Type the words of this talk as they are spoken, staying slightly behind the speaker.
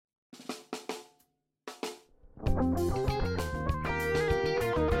Hello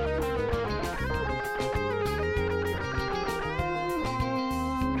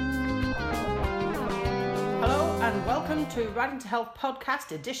and welcome to Riding to Health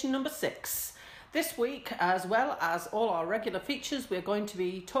podcast edition number 6. This week, as well as all our regular features, we're going to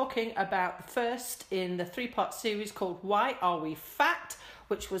be talking about the first in the 3-part series called Why Are We Fat?,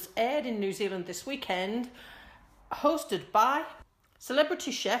 which was aired in New Zealand this weekend, hosted by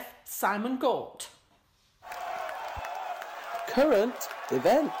celebrity chef Simon Gort. Current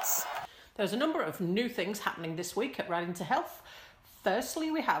events. There's a number of new things happening this week at Riding to Health.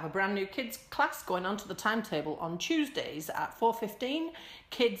 Firstly, we have a brand new kids class going onto the timetable on Tuesdays at 4:15,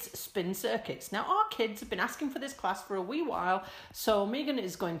 Kids Spin Circuits. Now, our kids have been asking for this class for a wee while, so Megan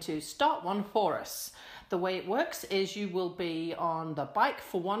is going to start one for us. The way it works is you will be on the bike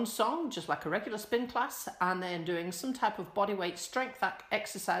for one song, just like a regular spin class, and then doing some type of bodyweight strength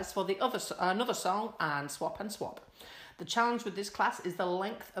exercise for another song, and swap and swap. The challenge with this class is the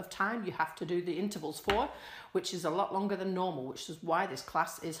length of time you have to do the intervals for, which is a lot longer than normal, which is why this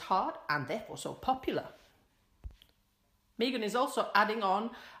class is hard and therefore so popular. Megan is also adding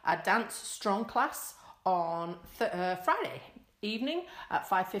on a dance strong class on Friday evening at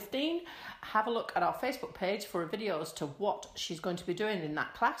 5:15. Have a look at our Facebook page for a video as to what she's going to be doing in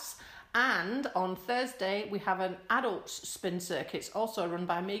that class. And on Thursday, we have an adults spin circuits also run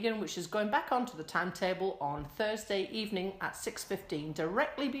by Megan, which is going back onto the timetable on Thursday evening at 6:15,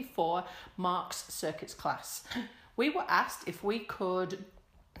 directly before Mark's circuits class. We were asked if we could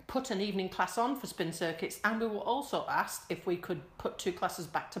put an evening class on for spin circuits, and we were also asked if we could put 2 classes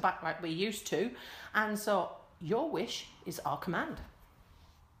back to back like we used to. And so your wish is our command.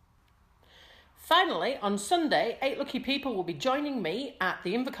 Finally, on Sunday, 8 lucky people will be joining me at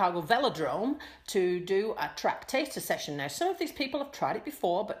the Invercargill Velodrome to do a track taster session. Now, some of these people have tried it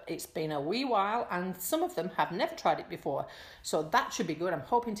before, but it's been a wee while, and some of them have never tried it before. So that should be good. I'm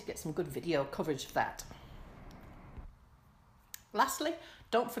hoping to get some good video coverage of that. Lastly,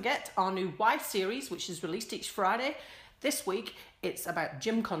 don't forget our new Why series, which is released each Friday. This week, it's about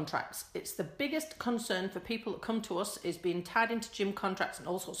gym contracts. It's the biggest concern for people that come to us is being tied into gym contracts and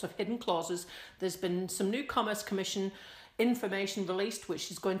all sorts of hidden clauses. There's been some new Commerce Commission information released,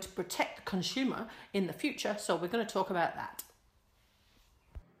 which is going to protect the consumer in the future. So we're going to talk about that.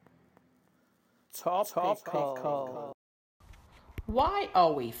 Topical. Why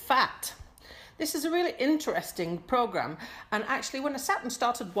are we fat? This is a really interesting programme, and actually when I sat and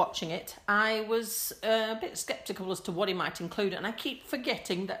started watching it, I was a bit sceptical as to what he might include, and I keep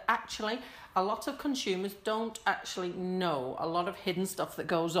forgetting that actually a lot of consumers don't actually know a lot of hidden stuff that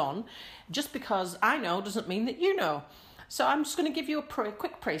goes on. Just because I know doesn't mean that you know. So I'm just going to give you a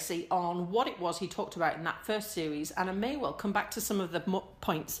quick précis on what it was he talked about in that first series, and I may well come back to some of the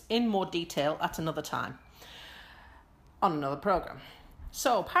points in more detail at another time on another programme.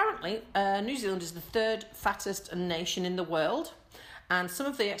 So apparently, New Zealand is the 3rd fattest nation in the world, and some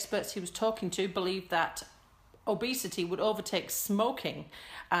of the experts he was talking to believe that obesity would overtake smoking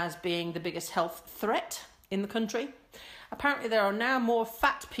as being the biggest health threat in the country. Apparently, there are now more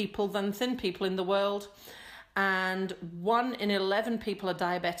fat people than thin people in the world, and 1 in 11 people are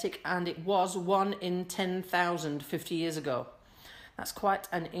diabetic, and it was 1 in 10,000 50 years ago. That's quite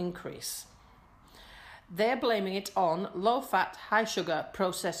an increase. They're blaming it on low-fat, high-sugar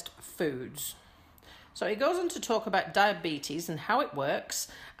processed foods. So he goes on to talk about diabetes and how it works,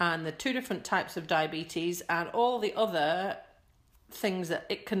 and the 2 different types of diabetes, and all the other things that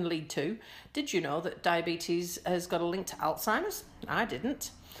it can lead to. Did you know that diabetes has got a link to Alzheimer's? I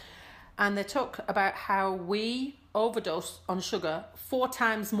didn't. And they talk about how we overdose on sugar 4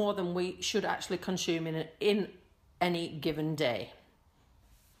 times more than we should actually consume in any given day.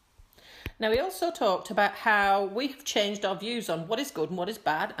 Now, we also talked about how we've changed our views on what is good and what is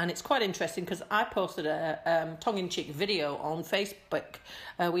bad, and it's quite interesting because I posted a tongue-in-cheek video on Facebook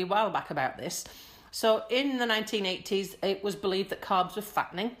a wee while back about this. So in the 1980s, it was believed that carbs were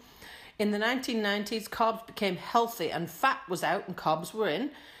fattening. In the 1990s, carbs became healthy and fat was out and carbs were in,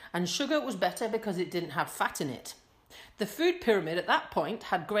 and sugar was better because it didn't have fat in it. The food pyramid at that point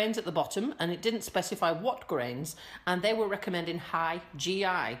had grains at the bottom, and it didn't specify what grains, and they were recommending high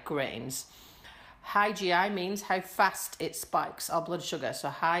GI grains. High GI means how fast it spikes our blood sugar, so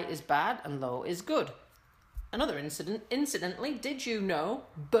high is bad and low is good. Another incidentally, did you know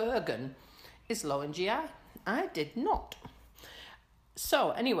Bergen is low in GI? I did not.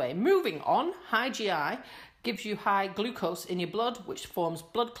 So anyway, moving on, high GI gives you high glucose in your blood, which forms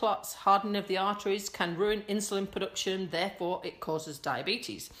blood clots, hardening of the arteries, can ruin insulin production, therefore it causes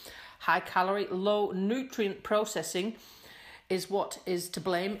diabetes. High calorie, low nutrient processing is what is to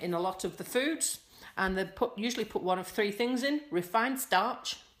blame in a lot of the foods. and they usually put one of three things in: refined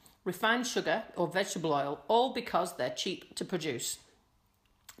starch, refined sugar, or vegetable oil, all because they're cheap to produce.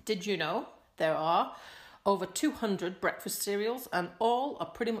 Did you know there are over 200 breakfast cereals and all are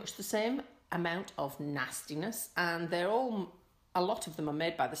pretty much the same amount of nastiness, and a lot of them are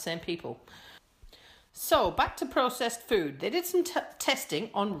made by the same people. So back to processed food. They did some testing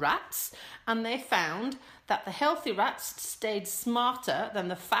on rats, and they found that the healthy rats stayed smarter than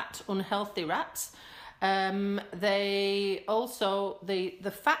the fat, unhealthy rats. They also,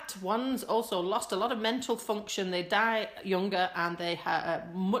 the fat ones also lost a lot of mental function. They die younger, and they are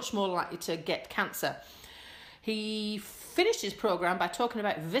much more likely to get cancer. He finished his program by talking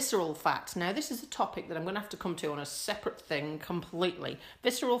about visceral fat. Now, this is a topic that I'm going to have to come to on a separate thing completely.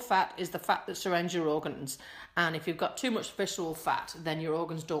 Visceral fat is the fat that surrounds your organs. And if you've got too much visceral fat, then your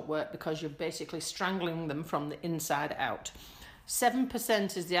organs don't work because you're basically strangling them from the inside out.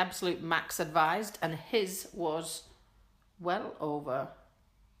 7% is the absolute max advised, and his was well over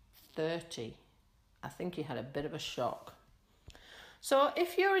 30. I think he had a bit of a shock. So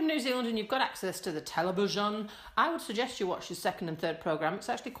if you're in New Zealand and you've got access to the television, I would suggest you watch his second and third programme. It's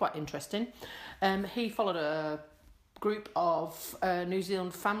actually quite interesting. He followed a group of New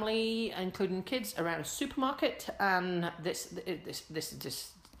Zealand family, including kids, around a supermarket, and this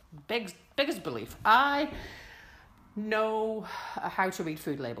beggars belief. I know how to read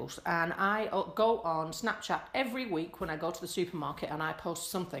food labels, and I go on Snapchat every week when I go to the supermarket, and I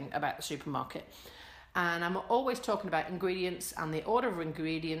post something about the supermarket. And I'm always talking about ingredients and the order of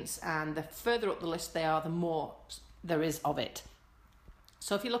ingredients, and the further up the list they are, the more there is of it.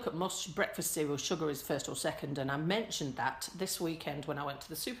 So if you look at most breakfast cereal, sugar is first or second, and I mentioned that this weekend when I went to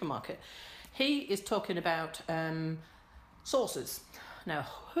the supermarket. He is talking about sauces. Now,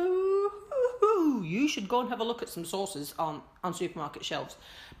 you should go and have a look at some sauces on supermarket shelves,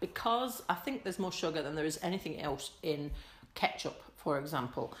 because I think there's more sugar than there is anything else in ketchup, for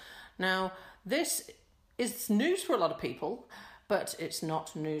example. Now, this is news for a lot of people, but it's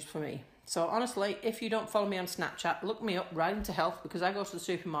not news for me. So honestly, if you don't follow me on Snapchat, look me up, Right Into Health, because I go to the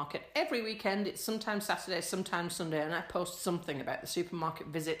supermarket every weekend. It's sometimes Saturday, sometimes Sunday, and I post something about the supermarket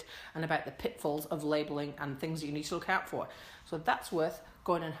visit and about the pitfalls of labelling and things you need to look out for. So that's worth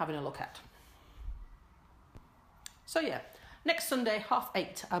going and having a look at. So yeah, next Sunday,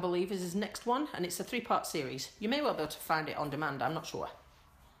 8:30, I believe, is his next one, and it's a 3-part series. You may well be able to find it on demand, I'm not sure.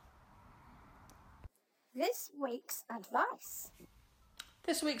 This week's advice.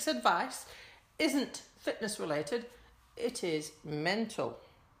 This week's advice isn't fitness related, it is mental.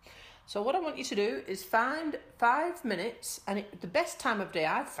 So what I want you to do is find 5 minutes, and the best time of day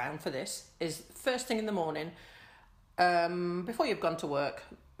I've found for this is first thing in the morning, before you've gone to work,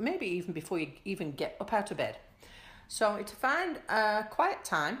 maybe even before you even get up out of bed. So to find a quiet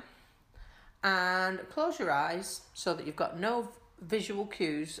time and close your eyes so that you've got no visual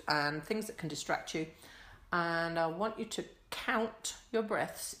cues and things that can distract you. And I want you to count your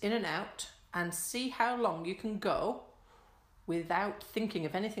breaths in and out and see how long you can go without thinking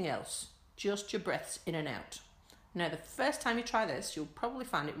of anything else, just your breaths in and out. Now, the first time you try this, you'll probably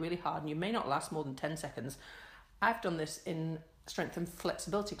find it really hard and you may not last more than 10 seconds. I've done this in strength and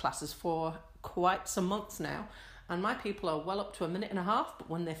flexibility classes for quite some months now, and my people are well up to 1.5 minutes, but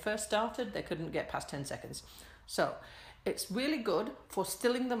when they first started, they couldn't get past 10 seconds. So it's really good for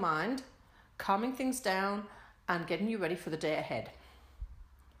stilling the mind, calming things down, and getting you ready for the day ahead.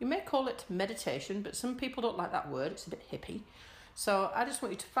 You may call it meditation, but some people don't like that word. It's a bit hippie. So I just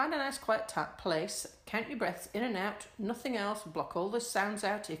want you to find a nice quiet place, count your breaths in and out, nothing else, block all the sounds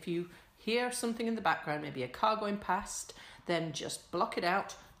out. If you hear something in the background, maybe a car going past, then just block it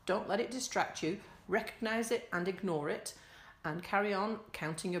out. Don't let it distract you. Recognize it and ignore it, and carry on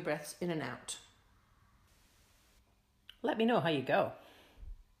counting your breaths in and out. Let me know how you go.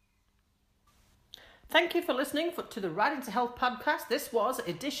 Thank you for listening to the Right Into Health podcast. This was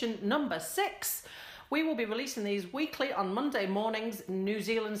edition number 6. We will be releasing these weekly on Monday mornings, New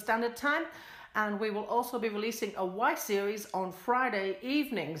Zealand Standard Time, and we will also be releasing a Y series on Friday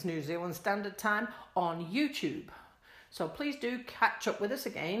evenings, New Zealand Standard Time, on YouTube. So please do catch up with us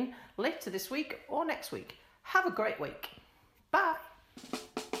again later this week or next week. Have a great week. Bye.